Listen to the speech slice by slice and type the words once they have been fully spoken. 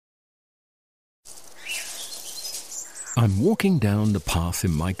I'm walking down the path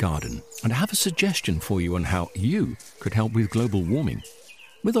in my garden and I have a suggestion for you on how you could help with global warming.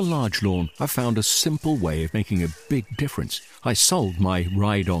 With a large lawn, I found a simple way of making a big difference. I sold my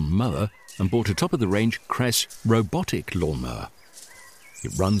ride-on mower and bought a top-of-the-range Cress robotic lawnmower.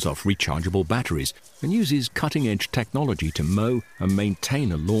 It runs off rechargeable batteries and uses cutting-edge technology to mow and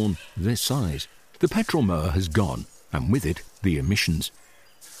maintain a lawn this size. The petrol mower has gone, and with it, the emissions.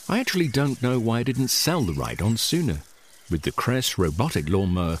 I actually don't know why I didn't sell the ride-on sooner. With the Cress robotic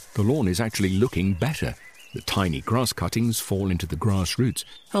lawnmower, the lawn is actually looking better. The tiny grass cuttings fall into the grass roots,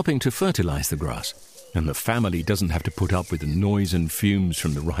 helping to fertilize the grass. And the family doesn't have to put up with the noise and fumes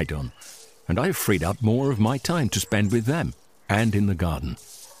from the ride-on. And I've freed up more of my time to spend with them and in the garden.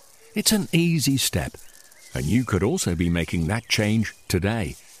 It's an easy step, and you could also be making that change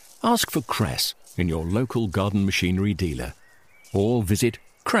today. Ask for Cress in your local garden machinery dealer, or visit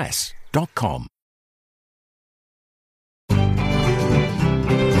cress.com.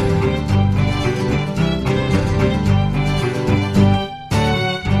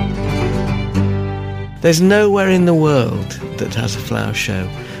 There's nowhere in the world that has a flower show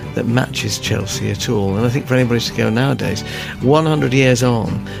that matches Chelsea at all. And I think for anybody to go nowadays, 100 years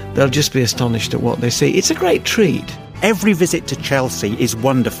on, they'll just be astonished at what they see. It's a great treat. Every visit to Chelsea is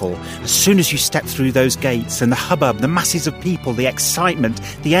wonderful. As soon as you step through those gates, and the hubbub, the masses of people, the excitement,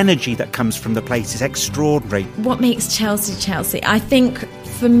 the energy that comes from the place is extraordinary. What makes Chelsea Chelsea? I think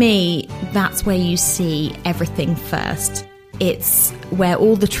for me, that's where you see everything first. It's where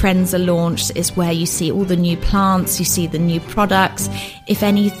all the trends are launched. It's where you see all the new plants, you see the new products. If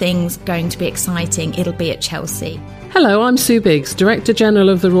anything's going to be exciting, it'll be at Chelsea. Hello, I'm Sue Biggs, Director General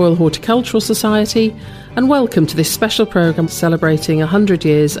of the Royal Horticultural Society, and welcome to this special programme celebrating 100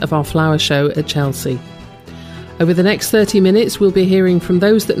 years of our flower show at Chelsea. Over the next 30 minutes, we'll be hearing from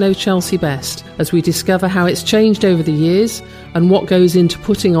those that know Chelsea best as we discover how it's changed over the years and what goes into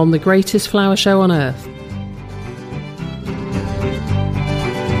putting on the greatest flower show on earth.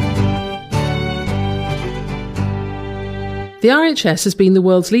 The RHS has been the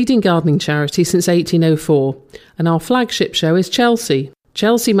world's leading gardening charity since 1804, and our flagship show is Chelsea.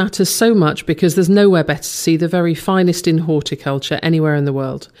 Chelsea matters so much because there's nowhere better to see the very finest in horticulture anywhere in the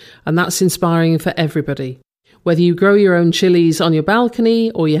world, and that's inspiring for everybody. Whether you grow your own chilies on your balcony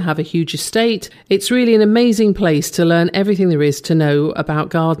or you have a huge estate, it's really an amazing place to learn everything there is to know about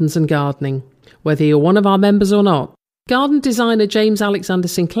gardens and gardening, whether you're one of our members or not. Garden designer James Alexander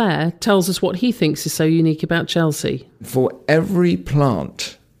Sinclair tells us what he thinks is so unique about Chelsea. For every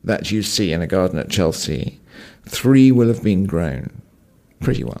plant that you see in a garden at Chelsea, 3 will have been grown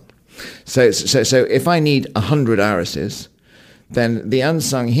pretty well. So if I need 100 irises, then the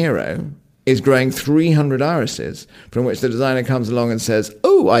unsung hero is growing 300 irises, from which the designer comes along and says,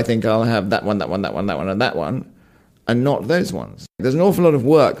 oh, I think I'll have that one, that one, that one, that one, and that one, and not those ones. There's an awful lot of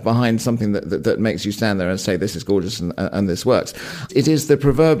work behind something that makes you stand there and say, this is gorgeous and this works. It is the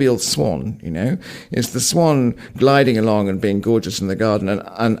proverbial swan, you know. It's the swan gliding along and being gorgeous in the garden,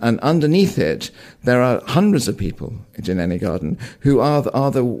 and underneath it, there are hundreds of people in any garden who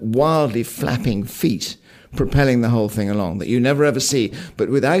are the wildly flapping feet propelling the whole thing along that you never ever see. But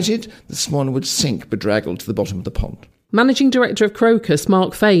without it, the swan would sink bedraggled to the bottom of the pond. Managing Director of Crocus,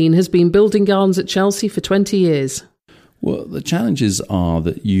 Mark Fain, has been building gardens at Chelsea for 20 years. Well, the challenges are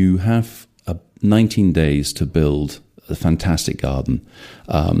that you have 19 days to build a fantastic garden.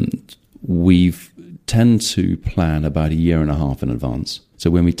 We tend to plan about a year and a half in advance.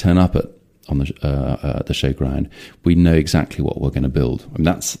 So when we turn up on the showground, we know exactly what we're going to build. I mean,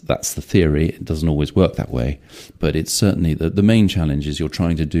 that's the theory. It doesn't always work that way, but it's certainly the main challenge is you're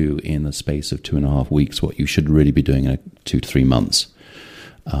trying to do in the space of 2.5 weeks what you should really be doing in 2 to 3 months.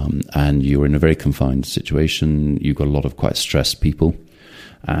 And you're in a very confined situation. You've got a lot of quite stressed people,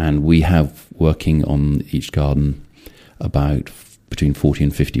 and we have working on each garden about between 40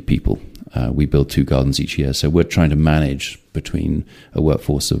 and 50 people. We build 2 gardens each year, so we're trying to manage between a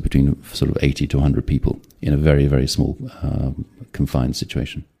workforce of between sort of 80 to 100 people in a very, very small confined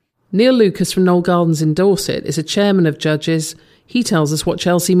situation. Neil Lucas from Knoll Gardens in Dorset is a chairman of judges. He tells us what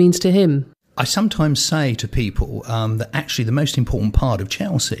Chelsea means to him. I sometimes say to people that actually the most important part of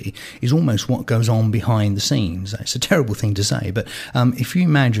Chelsea is almost what goes on behind the scenes. It's a terrible thing to say, but if you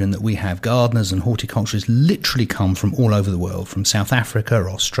imagine that we have gardeners and horticulturists literally come from all over the world, from South Africa,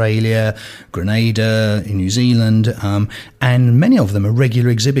 Australia, Grenada, in New Zealand, and many of them are regular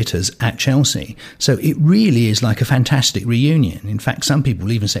exhibitors at Chelsea. So it really is like a fantastic reunion. In fact, some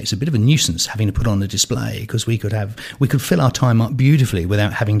people even say it's a bit of a nuisance having to put on a display, because we could fill our time up beautifully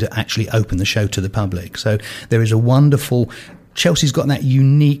without having to actually open the show to the public. So there is a wonderful Chelsea's got that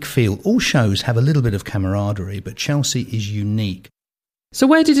unique feel. All shows have a little bit of camaraderie, but Chelsea is unique. So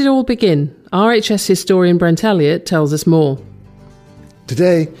where did it all begin? RHS historian Brent Elliott tells us more.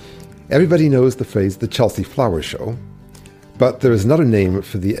 Today, everybody knows the phrase the Chelsea Flower Show, but there is another name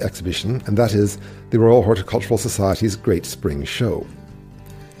for the exhibition, and that is the Royal Horticultural Society's Great Spring Show.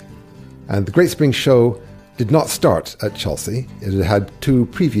 And the Great Spring Show did not start at Chelsea. It had had two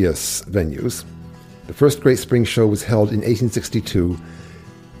previous venues. The first Great Spring Show was held in 1862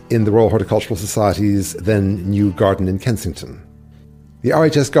 in the Royal Horticultural Society's then new garden in Kensington. The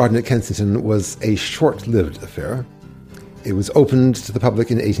RHS garden at Kensington was a short-lived affair. It was opened to the public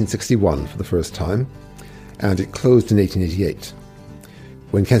in 1861 for the first time, and it closed in 1888.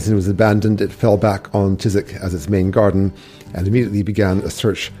 When Kensington was abandoned, it fell back on Chiswick as its main garden and immediately began a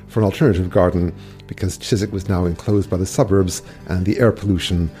search for an alternative garden because Chiswick was now enclosed by the suburbs and the air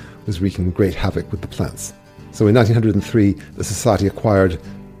pollution was wreaking great havoc with the plants. So in 1903, the Society acquired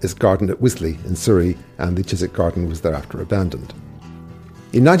its garden at Wisley in Surrey, and the Chiswick garden was thereafter abandoned.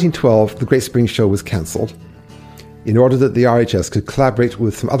 In 1912, the Great Spring Show was cancelled in order that the RHS could collaborate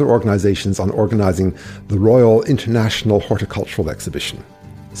with some other organisations on organising the Royal International Horticultural Exhibition.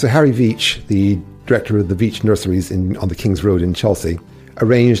 So Harry Veitch, the director of the Veitch Nurseries on the King's Road in Chelsea,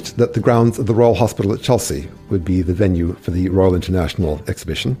 arranged that the grounds of the Royal Hospital at Chelsea would be the venue for the Royal International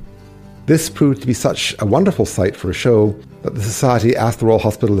Exhibition. This proved to be such a wonderful site for a show that the Society asked the Royal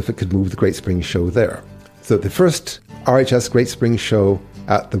Hospital if it could move the Great Spring Show there. So the first RHS Great Spring Show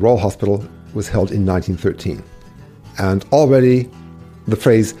at the Royal Hospital was held in 1913. And already the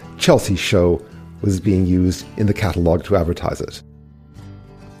phrase Chelsea Show was being used in the catalogue to advertise it.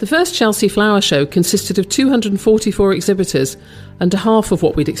 The first Chelsea Flower Show consisted of 244 exhibitors, under half of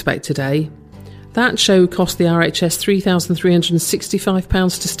what we'd expect today. That show cost the RHS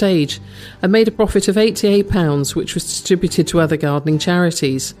 £3,365 to stage and made a profit of £88, which was distributed to other gardening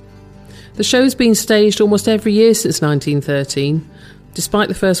charities. The show's been staged almost every year since 1913. Despite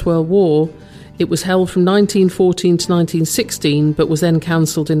the First World War, it was held from 1914 to 1916, but was then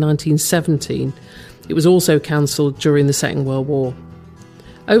cancelled in 1917. It was also cancelled during the Second World War.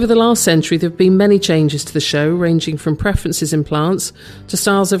 Over the last century, there have been many changes to the show, ranging from preferences in plants to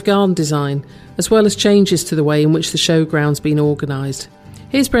styles of garden design, as well as changes to the way in which the showground's been organised.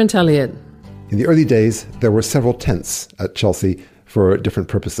 Here's Brent Elliott. In the early days, there were several tents at Chelsea for different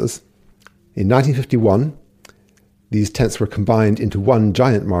purposes. In 1951, these tents were combined into one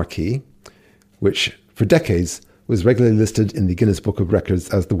giant marquee, which for decades was regularly listed in the Guinness Book of Records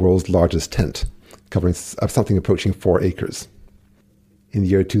as the world's largest tent, covering something approaching 4 acres. In the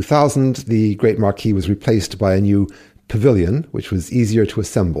year 2000, the Great Marquee was replaced by a new pavilion, which was easier to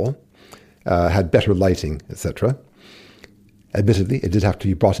assemble, had better lighting, etc. Admittedly, it did have to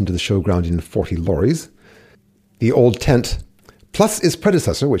be brought into the showground in 40 lorries. The old tent, plus its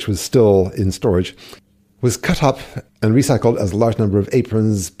predecessor, which was still in storage, was cut up and recycled as a large number of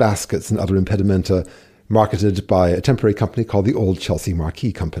aprons, baskets, and other impedimenta, marketed by a temporary company called the Old Chelsea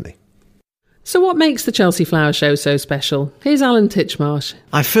Marquee Company. So what makes the Chelsea Flower Show so special? Here's Alan Titchmarsh.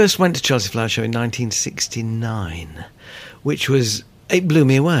 I first went to Chelsea Flower Show in 1969, it blew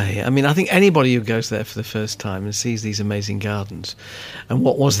me away. I mean, I think anybody who goes there for the first time and sees these amazing gardens, and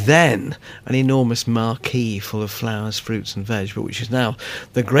what was then an enormous marquee full of flowers, fruits and veg, but which is now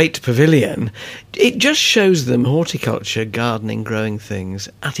the Great Pavilion, it just shows them horticulture, gardening, growing things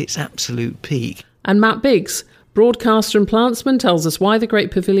at its absolute peak. And Matt Biggs, broadcaster and plantsman, tells us why the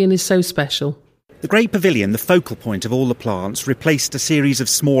Great Pavilion is so special. The Great Pavilion, the focal point of all the plants, replaced a series of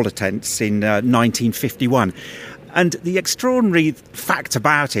smaller tents in 1951. And the extraordinary fact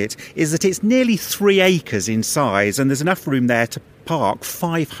about it is that it's nearly 3 acres in size, and there's enough room there to park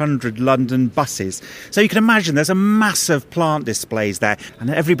 500 London buses. So you can imagine there's a massive plant displays there, and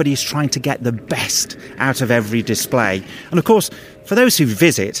everybody's trying to get the best out of every display. And of course, for those who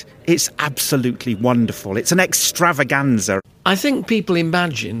visit, it's absolutely wonderful. It's an extravaganza. I think people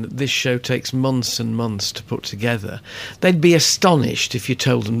imagine that this show takes months and months to put together. They'd be astonished if you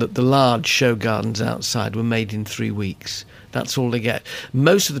told them that the large show gardens outside were made in 3 weeks. That's all they get.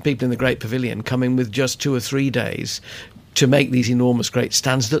 Most of the people in the Great Pavilion come in with just 2 or 3 days to make these enormous great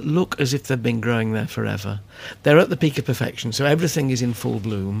stands that look as if they've been growing there forever. They're at the peak of perfection, so everything is in full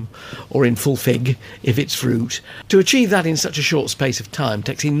bloom, or in full fig if it's fruit. To achieve that in such a short space of time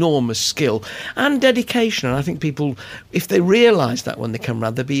takes enormous skill and dedication, and I think people, if they realise that when they come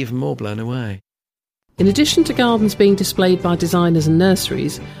round, they'll be even more blown away. In addition to gardens being displayed by designers and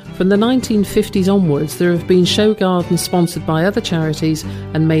nurseries, from the 1950s onwards there have been show gardens sponsored by other charities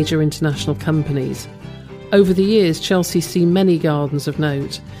and major international companies. Over the years, Chelsea's seen many gardens of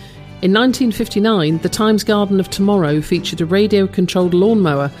note. In 1959, the Times Garden of Tomorrow featured a radio-controlled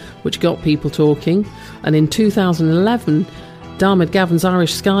lawnmower which got people talking, and in 2011, Diarmaid Gavin's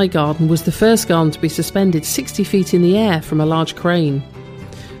Irish Sky Garden was the first garden to be suspended 60 feet in the air from a large crane.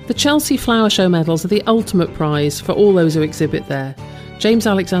 The Chelsea Flower Show medals are the ultimate prize for all those who exhibit there. James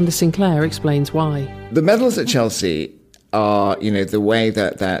Alexander Sinclair explains why. The medals at Chelsea are, the way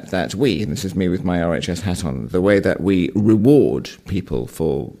that we, and this is me with my RHS hat on, the way that we reward people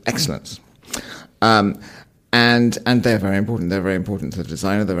for excellence. And they're very important. They're very important to the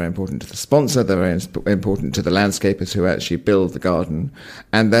designer, they're very important to the sponsor, they're very important to the landscapers who actually build the garden,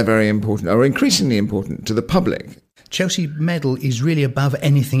 and they're very important, or increasingly important, to the public. Chelsea Medal is really above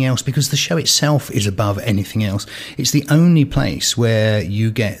anything else because the show itself is above anything else. It's the only place where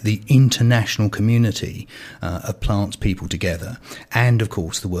you get the international community of plants people together, and of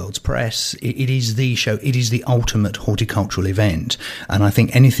course the world's press. It is the show. It is the ultimate horticultural event, and I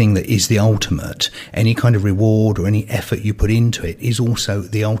think anything that is the ultimate, any kind of reward or any effort you put into it, is also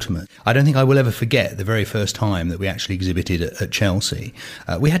the ultimate. I don't think I will ever forget the very first time that we actually exhibited at Chelsea.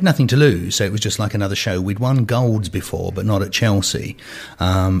 We had nothing to lose, so it was just like another show. We'd won golds before, but not at Chelsea.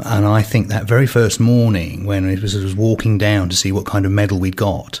 And I think that very first morning when it was walking down to see what kind of medal we'd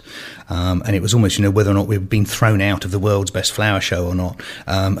got, and it was almost, whether or not we'd been thrown out of the world's best flower show or not.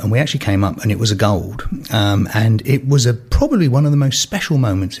 And we actually came up and it was a gold. And it was probably one of the most special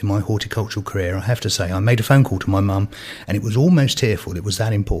moments in my horticultural career, I have to say. I made a phone call to my mum and it was almost tearful. It was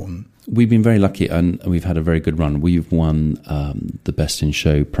that important. We've been very lucky and we've had a very good run. We've won the Best in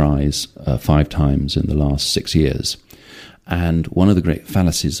Show prize 5 times in the last 6 years. And one of the great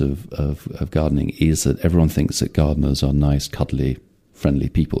fallacies of gardening is that everyone thinks that gardeners are nice, cuddly, friendly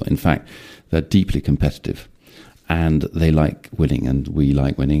people. In fact, they're deeply competitive and they like winning and we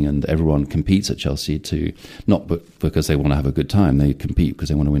like winning, and everyone competes at Chelsea not because they want to have a good time, they compete because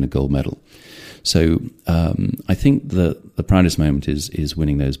they want to win a gold medal. So I think the proudest moment is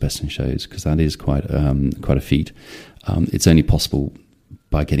winning those Best in Shows, because that is quite a feat. It's only possible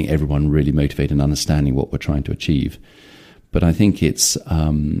by getting everyone really motivated and understanding what we're trying to achieve. But I think you're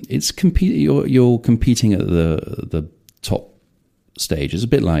competing at the top stage. It's a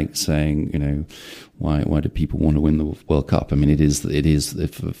bit like saying, why do people want to win the World Cup? I mean, it is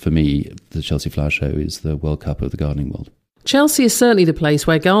for me, the Chelsea Flower Show is the World Cup of the gardening world. Chelsea is certainly the place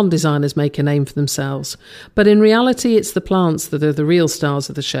where garden designers make a name for themselves, but in reality it's the plants that are the real stars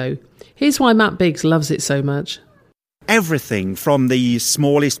of the show. Here's why Matt Biggs loves it so much. Everything from the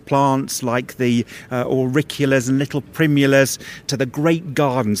smallest plants like the auriculas and little primulas to the great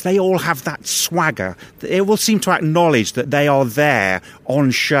gardens, they all have that swagger. They all seem to acknowledge that they are there on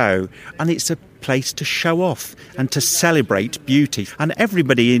show, and it's a place to show off and to celebrate beauty. And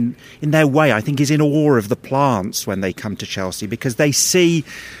everybody in their way, I think, is in awe of the plants when they come to Chelsea, because they see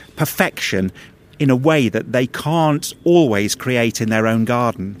perfection in a way that they can't always create in their own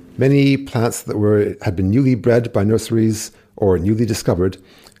garden. Many plants that had been newly bred by nurseries or newly discovered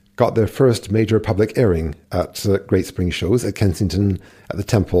got their first major public airing at Great Spring Shows at Kensington, at the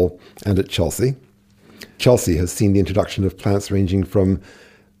Temple and at Chelsea. Chelsea has seen the introduction of plants ranging from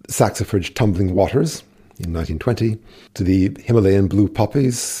saxifrage tumbling waters in 1920 to the Himalayan blue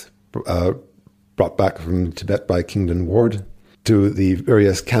poppies brought back from Tibet by Kingdon Ward, to the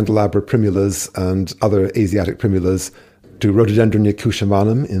various candelabra primulas and other Asiatic primulas, to Rhododendron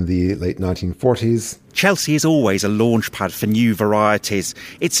yakushimanum in the late 1940s. Chelsea is always a launch pad for new varieties.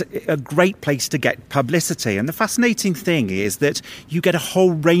 It's a great place to get publicity. And the fascinating thing is that you get a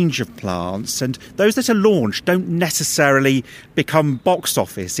whole range of plants, and those that are launched don't necessarily become box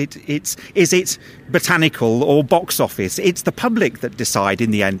office. Is it botanical or box office? It's the public that decide in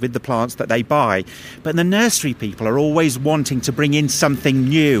the end with the plants that they buy. But the nursery people are always wanting to bring in something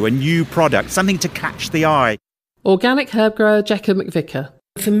new, a new product, something to catch the eye. Organic herb grower Jekka McVicker.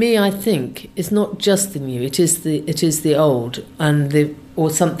 For me, I think it's not just the new; it is the old or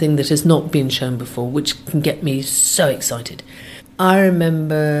something that has not been shown before, which can get me so excited. I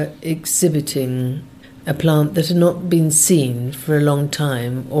remember exhibiting a plant that had not been seen for a long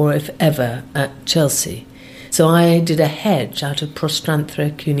time, or if ever, at Chelsea. So I did a hedge out of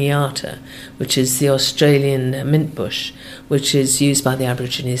Prostranthera cuneata, which is the Australian mint bush, which is used by the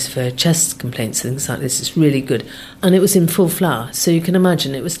Aborigines for chest complaints and things like this. It's really good. And it was in full flower, so you can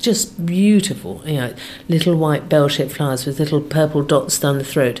imagine it was just beautiful. Little white bell-shaped flowers with little purple dots down the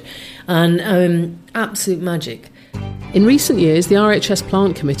throat. And absolute magic. In recent years, the RHS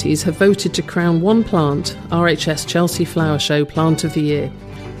plant committees have voted to crown one plant, RHS Chelsea Flower Show Plant of the Year.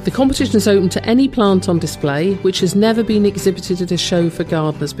 The competition is open to any plant on display which has never been exhibited at a show for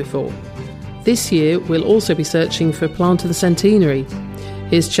gardeners before. This year we'll also be searching for Plant of the Centenary.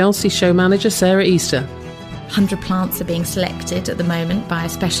 Here's Chelsea show manager Sarah Easter. 100 plants are being selected at the moment by a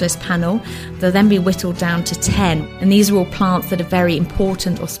specialist panel. They'll then be whittled down to 10. And these are all plants that are very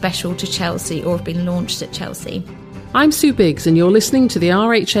important or special to Chelsea or have been launched at Chelsea. I'm Sue Biggs and you're listening to the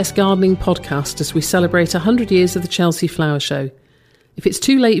RHS Gardening Podcast as we celebrate 100 years of the Chelsea Flower Show. If it's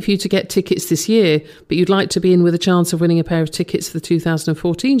too late for you to get tickets this year, but you'd like to be in with a chance of winning a pair of tickets for the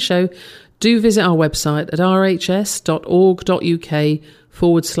 2014 show, do visit our website at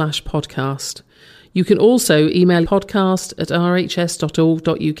rhs.org.uk/podcast. You can also email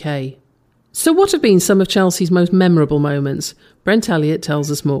podcast@rhs.org.uk. So what have been some of Chelsea's most memorable moments? Brent Elliott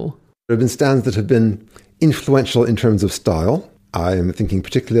tells us more. There have been stands that have been influential in terms of style. I am thinking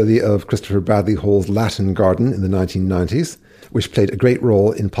particularly of Christopher Bradley Hall's Latin Garden in the 1990s, which played a great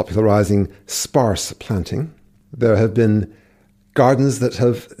role in popularising sparse planting. There have been gardens that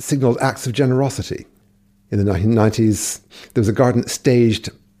have signalled acts of generosity. In the 1990s, there was a garden staged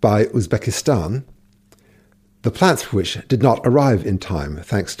by Uzbekistan, the plants for which did not arrive in time,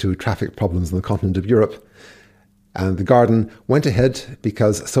 thanks to traffic problems on the continent of Europe. And the garden went ahead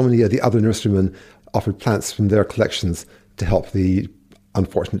because so many of the other nurserymen offered plants from their collections to help the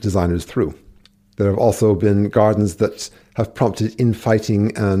unfortunate designers through. There have also been gardens that have prompted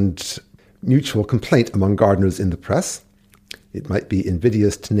infighting and mutual complaint among gardeners in the press. It might be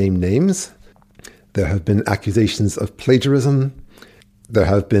invidious to name names. There have been accusations of plagiarism. There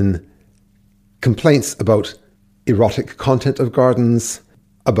have been complaints about erotic content of gardens,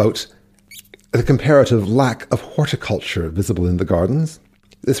 about the comparative lack of horticulture visible in the gardens.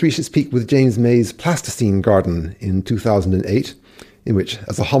 This reached its peak with James May's Plasticine Garden in 2008, in which,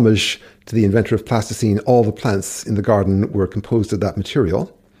 as a homage to the inventor of plasticine, all the plants in the garden were composed of that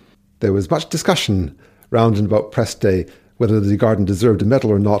material. There was much discussion round and about press day whether the garden deserved a medal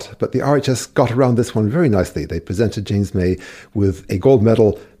or not, but the RHS got around this one very nicely. They presented James May with a gold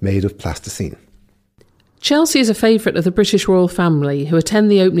medal made of plasticine. Chelsea is a favourite of the British royal family who attend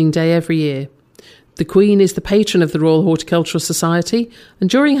the opening day every year. The Queen is the patron of the Royal Horticultural Society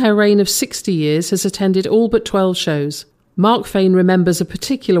and during her reign of 60 years has attended all but 12 shows. Mark Fane remembers a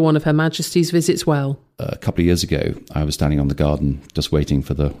particular one of Her Majesty's visits well. A couple of years ago, I was standing on the garden just waiting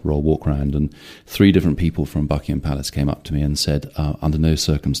for the royal walk round, and 3 different people from Buckingham Palace came up to me and said, under no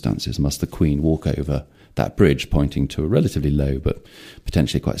circumstances must the Queen walk over that bridge, pointing to a relatively low but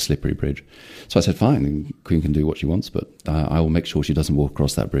potentially quite slippery bridge. So I said, fine, the Queen can do what she wants, but I will make sure she doesn't walk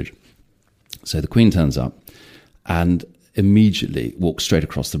across that bridge. So the Queen turns up and immediately walks straight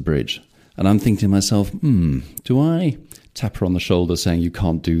across the bridge. And I'm thinking to myself, do I tap her on the shoulder saying you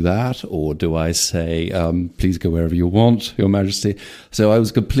can't do that, or do I say please go wherever you want, Your Majesty? So I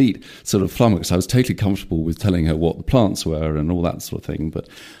was complete sort of flummox. I was totally comfortable with telling her what the plants were and all that sort of thing, but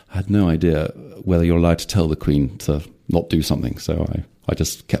I had no idea whether you're allowed to tell the Queen to not do something, so I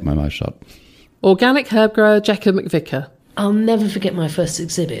just kept my mouth shut. Organic herb grower Jacka McVicker. I'll never forget my first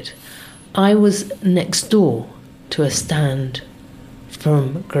exhibit. I was next door to a stand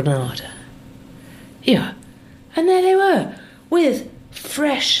from Granada. Yeah. And there they were, with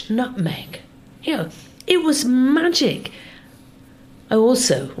fresh nutmeg. It was magic. I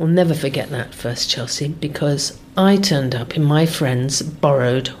also will never forget that first Chelsea, because I turned up in my friend's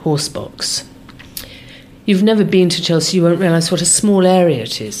borrowed horse box. You've never been to Chelsea, you won't realise what a small area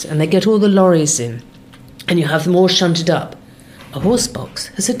it is, and they get all the lorries in, and you have them all shunted up. A horse box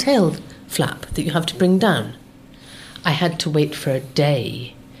has a tail flap that you have to bring down. I had to wait for a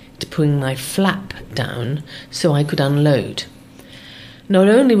day to bring my flap down so I could unload. Not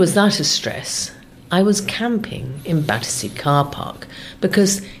only was that a stress, I was camping in Battersea car park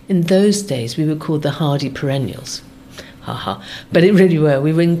because in those days we were called the hardy perennials. But it really were.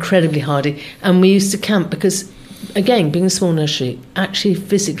 We were incredibly hardy, and we used to camp because, again, being a small nursery, actually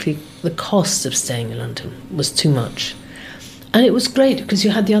physically the cost of staying in London was too much. And it was great because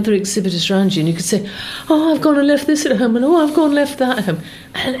you had the other exhibitors around you and you could say, oh, I've gone and left this at home, and oh, I've gone and left that at home.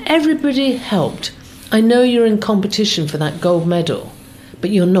 And everybody helped. I know you're in competition for that gold medal,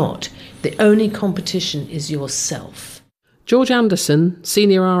 but you're not. The only competition is yourself. George Anderson,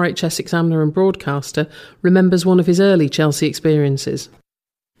 senior RHS examiner and broadcaster, remembers one of his early Chelsea experiences.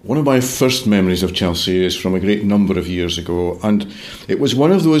 One of my first memories of Chelsea is from a great number of years ago, and it was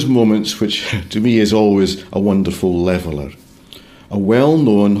one of those moments which, to me, is always a wonderful leveller. A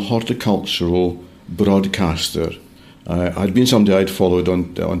well-known horticultural broadcaster. I'd been somebody I'd followed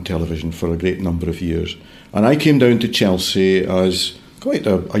on television for a great number of years. And I came down to Chelsea as quite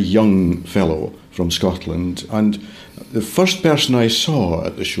a young fellow from Scotland. And the first person I saw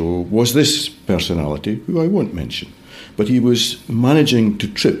at the show was this personality, who I won't mention. But he was managing to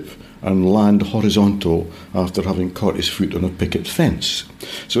trip and land horizontal after having caught his foot on a picket fence.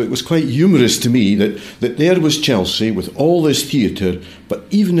 So it was quite humorous to me that there was Chelsea with all this theatre, but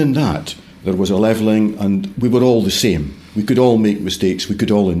even in that there was a levelling and we were all the same. We could all make mistakes, we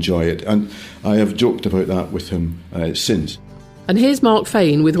could all enjoy it, and I have joked about that with him since. And here's Mark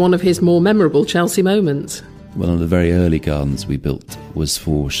Fane with one of his more memorable Chelsea moments. One of the very early gardens we built was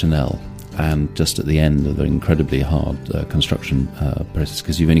for Chanel, and just at the end of an incredibly hard construction process,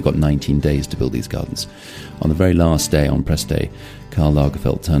 because you've only got 19 days to build these gardens. On the very last day, on press day, Karl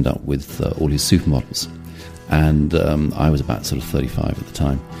Lagerfeld turned up with all his supermodels, and I was about sort of 35 at the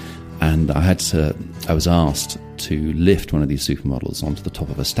time, and I was asked to lift one of these supermodels onto the top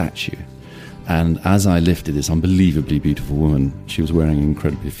of a statue. And as I lifted this unbelievably beautiful woman, she was wearing an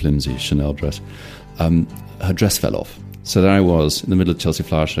incredibly flimsy Chanel dress, her dress fell off. So there I was in the middle of the Chelsea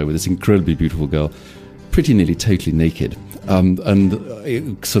Flower Show with this incredibly beautiful girl, pretty nearly totally naked. And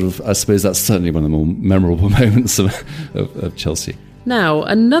it sort of, I suppose that's certainly one of the more memorable moments of Chelsea. Now,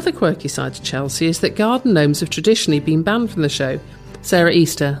 another quirky side to Chelsea is that garden gnomes have traditionally been banned from the show. Sarah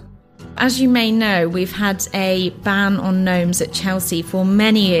Easter. As you may know, we've had a ban on gnomes at Chelsea for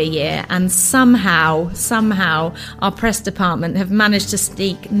many a year, and somehow our press department have managed to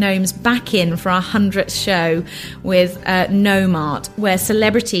sneak gnomes back in for our 100th show with Gnome Art, where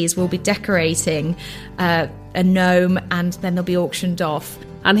celebrities will be decorating a gnome and then they'll be auctioned off.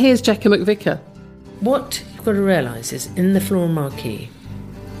 And here's Jekka McVicker. What you've got to realise is, in the Floral Marquee,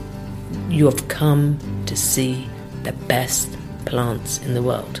 you have come to see the best plants in the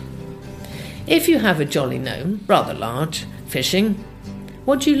world. If you have a jolly gnome, rather large, fishing,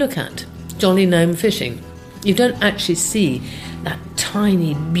 what do you look at? Jolly gnome fishing. You don't actually see that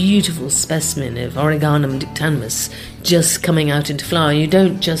tiny, beautiful specimen of Origanum dictanimus just coming out into flower. You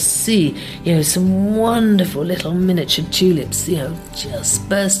don't just see, some wonderful little miniature tulips, just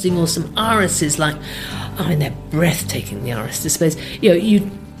bursting, or some irises they're breathtaking, the iris displays.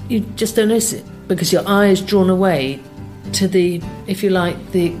 You just don't notice it because your eye is drawn away to the, if you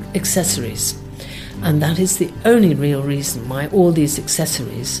like, the accessories. And that is the only real reason why all these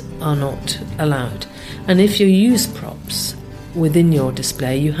accessories are not allowed. And if you use props within your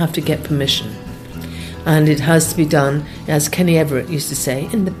display, you have to get permission. And it has to be done, as Kenny Everett used to say,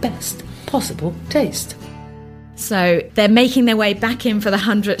 in the best possible taste. So they're making their way back in for the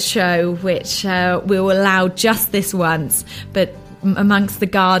 100th show, which we'll allow just this once. But amongst the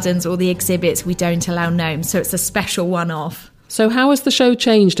gardens or the exhibits, we don't allow gnomes, so it's a special one-off. So how has the show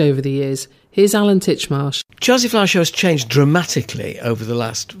changed over the years? Here's Alan Titchmarsh. Chelsea Flower Show has changed dramatically over the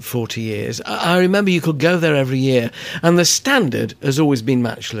last 40 years. I remember you could go there every year, and the standard has always been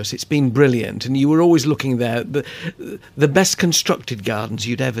matchless. It's been brilliant, and you were always looking there, the best constructed gardens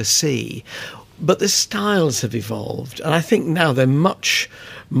you'd ever see. But the styles have evolved, and I think now they're much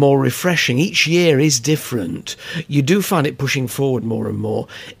more refreshing. Each year is different. You do find it pushing forward more and more.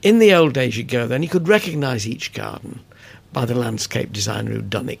 In the old days, you'd go there and you could recognise each garden by the landscape designer who'd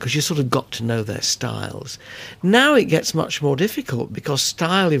done it, because you sort of got to know their styles. Now it gets much more difficult because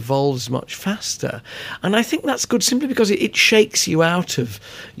style evolves much faster. And I think that's good simply because it shakes you out of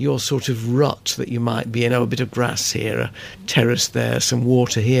your sort of rut that you might be in. A bit of grass here, a terrace there, some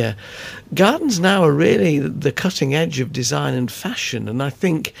water here. Gardens now are really the cutting edge of design and fashion, and I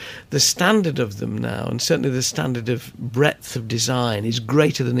think the standard of them now, and certainly the standard of breadth of design, is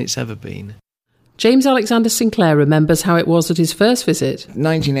greater than it's ever been. James Alexander Sinclair remembers how it was at his first visit.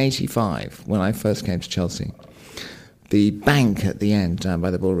 1985, when I first came to Chelsea, the bank at the end, down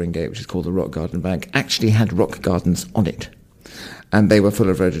by the Bullring Gate, which is called the Rock Garden Bank, actually had rock gardens on it. And they were full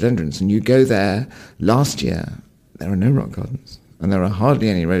of rhododendrons. And you go there, last year, there are no rock gardens. And there are hardly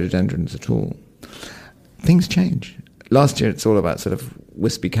any rhododendrons at all. Things change. Last year, it's all about sort of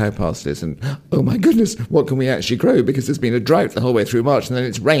wispy cow pastures and, oh my goodness, what can we actually grow? Because there's been a drought the whole way through March, and then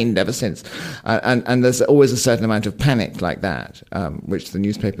it's rained ever since. And there's always a certain amount of panic like that, which the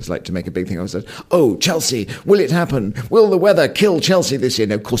newspapers like to make a big thing of. Said, oh, Chelsea, will it happen? Will the weather kill Chelsea this year?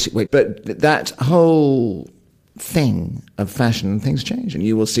 No, of course it won't. But that whole thing of fashion, things change, and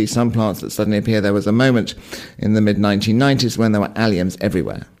you will see some plants that suddenly appear. There was a moment in the mid-1990s when there were alliums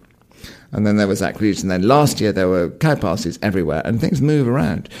everywhere. And then there was Aquiles, and then last year there were cowpasses everywhere, and things move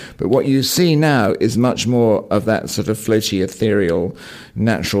around. But what you see now is much more of that sort of floaty, ethereal,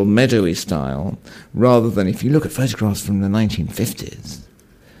 natural, meadowy style, rather than, if you look at photographs from the 1950s,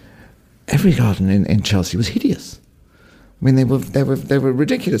 every garden in Chelsea was hideous. I mean, they were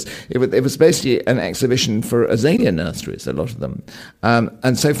ridiculous. It was basically an exhibition for azalea nurseries, a lot of them.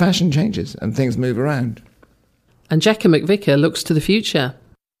 And so fashion changes, and things move around. And Jekka McVicker looks to the future.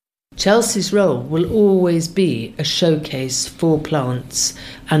 Chelsea's role will always be a showcase for plants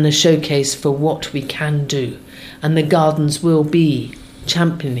and a showcase for what we can do. And the gardens will be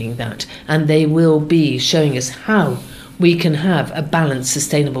championing that, and they will be showing us how we can have a balanced,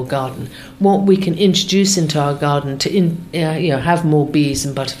 sustainable garden, what we can introduce into our garden to have more bees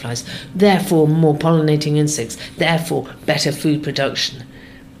and butterflies, therefore more pollinating insects, therefore better food production.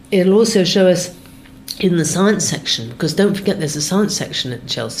 It'll also show us in the science section, because don't forget there's a science section at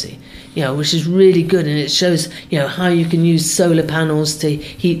Chelsea, which is really good, and it shows how you can use solar panels to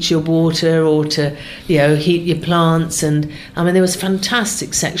heat your water or to heat your plants. And I mean, there was a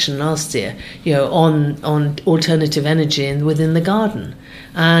fantastic section last year on alternative energy within the garden,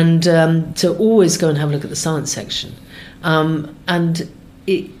 and to always go and have a look at the science section. I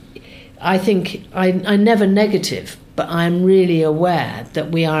think I'm never negative, but I'm really aware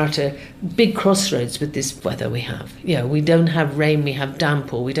that we are at a big crossroads with this weather we have. We don't have rain, we have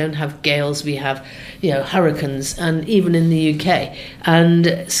downpour. We don't have gales, we have, hurricanes, and even in the UK.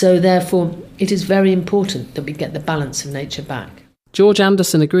 And so, therefore, it is very important that we get the balance of nature back. George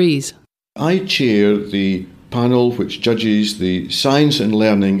Anderson agrees. I chair the panel which judges the science and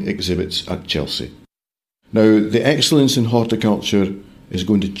learning exhibits at Chelsea. Now, the excellence in horticulture is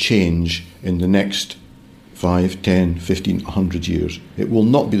going to change in the next 5, 10, 15, 100 years. It will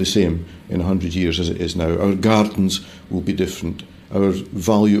not be the same in 100 years as it is now. Our gardens will be different. Our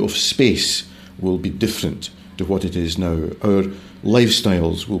value of space will be different to what it is now. Our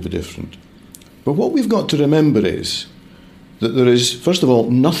lifestyles will be different. But what we've got to remember is that there is, first of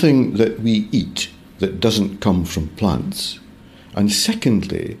all, nothing that we eat that doesn't come from plants. And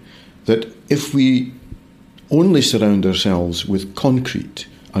secondly, that if we only surround ourselves with concrete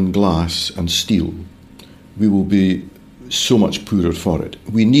and glass and steel, we will be so much poorer for it.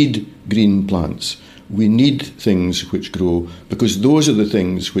 We need green plants. We need things which grow, because those are the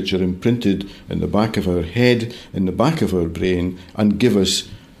things which are imprinted in the back of our head, in the back of our brain, and give us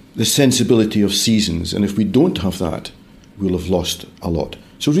the sensibility of seasons. And if we don't have that, we'll have lost a lot.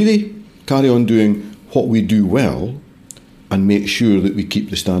 So really, carry on doing what we do well and make sure that we keep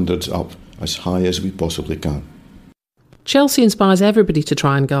the standards up as high as we possibly can. Chelsea inspires everybody to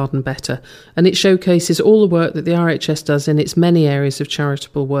try and garden better, and it showcases all the work that the RHS does in its many areas of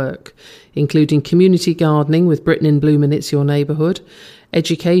charitable work, including community gardening with Britain in Bloom and It's Your Neighbourhood,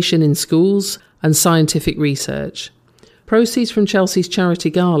 education in schools, and scientific research. Proceeds from Chelsea's charity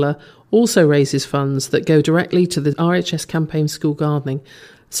gala also raises funds that go directly to the RHS campaign School Gardening,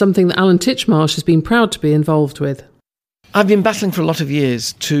 something that Alan Titchmarsh has been proud to be involved with. I've been battling for a lot of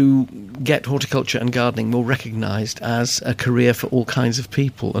years to get horticulture and gardening more recognised as a career for all kinds of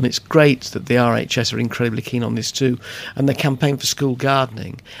people, and it's great that the RHS are incredibly keen on this too. And the campaign for school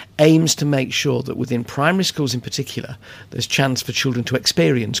gardening aims to make sure that within primary schools in particular there's chance for children to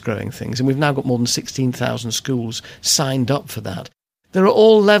experience growing things, and we've now got more than 16,000 schools signed up for that. There are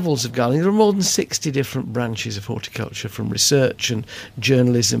all levels of gardening. There are more than 60 different branches of horticulture, from research and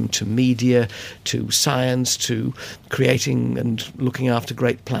journalism to media to science to creating and looking after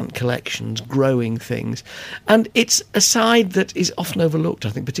great plant collections, growing things. And it's a side that is often overlooked, I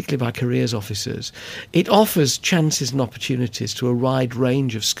think, particularly by careers officers. It offers chances and opportunities to a wide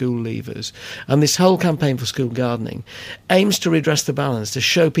range of school leavers. And this whole campaign for school gardening aims to redress the balance, to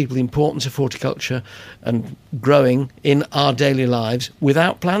show people the importance of horticulture and growing in our daily lives.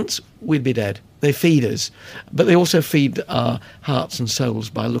 Without plants, we'd be dead. They feed us, but they also feed our hearts and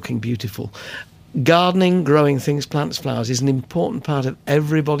souls by looking beautiful. Gardening, growing things, plants, flowers, is an important part of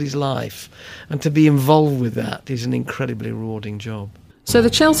everybody's life, and to be involved with that is an incredibly rewarding job. So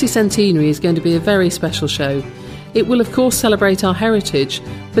the Chelsea Centenary is going to be a very special show. It will of course celebrate our heritage,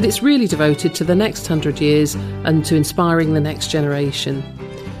 but it's really devoted to the next 100 years and to inspiring the next generation.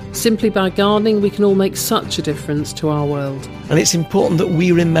 Simply by gardening, we can all make such a difference to our world. And it's important that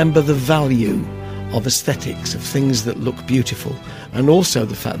we remember the value of aesthetics, of things that look beautiful, and also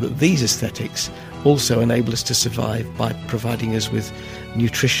the fact that these aesthetics also enable us to survive by providing us with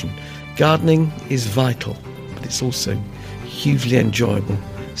nutrition. Gardening is vital, but it's also hugely enjoyable,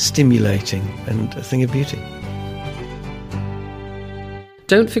 stimulating, and a thing of beauty.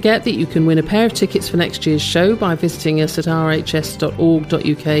 Don't forget that you can win a pair of tickets for next year's show by visiting us at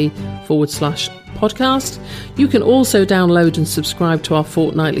rhs.org.uk/podcast. You can also download and subscribe to our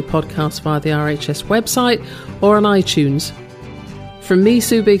fortnightly podcast via the RHS website or on iTunes. From me,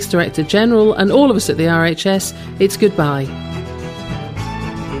 Sue Biggs, Director General, and all of us at the RHS, it's goodbye.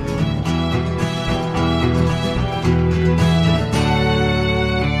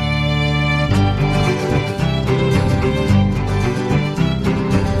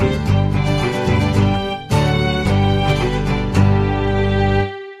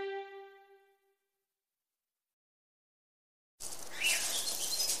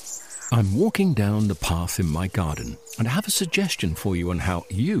 I'm walking down the path in my garden and I have a suggestion for you on how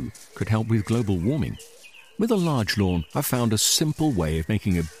you could help with global warming. With a large lawn, I found a simple way of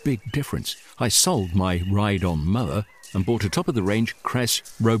making a big difference. I sold my ride-on mower and bought a top-of-the-range Cress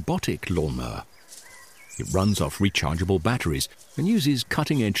robotic lawnmower. It runs off rechargeable batteries and uses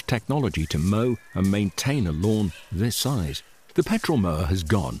cutting-edge technology to mow and maintain a lawn this size. The petrol mower has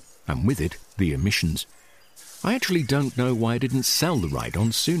gone, and with it, the emissions. I actually don't know why I didn't sell the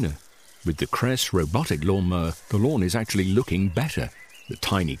ride-on sooner. With the Cress robotic lawnmower, the lawn is actually looking better. The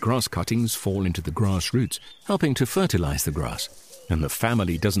tiny grass cuttings fall into the grass roots, helping to fertilize the grass. And the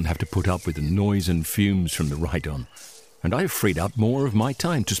family doesn't have to put up with the noise and fumes from the ride-on. And I've freed up more of my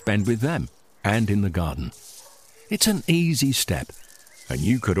time to spend with them and in the garden. It's an easy step, and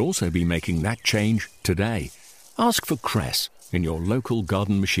you could also be making that change today. Ask for Cress in your local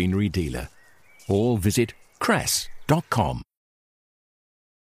garden machinery dealer, or visit cress.com.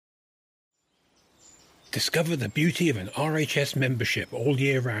 Discover the beauty of an RHS membership all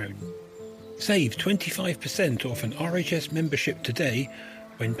year round. Save 25% off an RHS membership today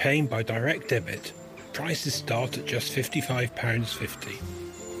when paying by direct debit. Prices start at just £55.50.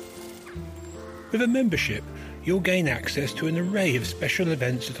 With a membership, you'll gain access to an array of special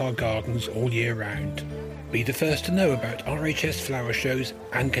events at our gardens all year round. Be the first to know about RHS flower shows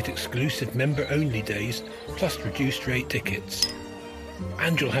and get exclusive member-only days, plus reduced rate tickets.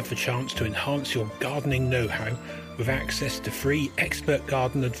 And you'll have the chance to enhance your gardening know-how with access to free expert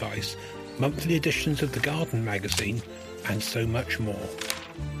garden advice, monthly editions of the Garden magazine, and so much more.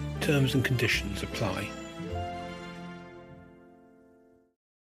 Terms and conditions apply.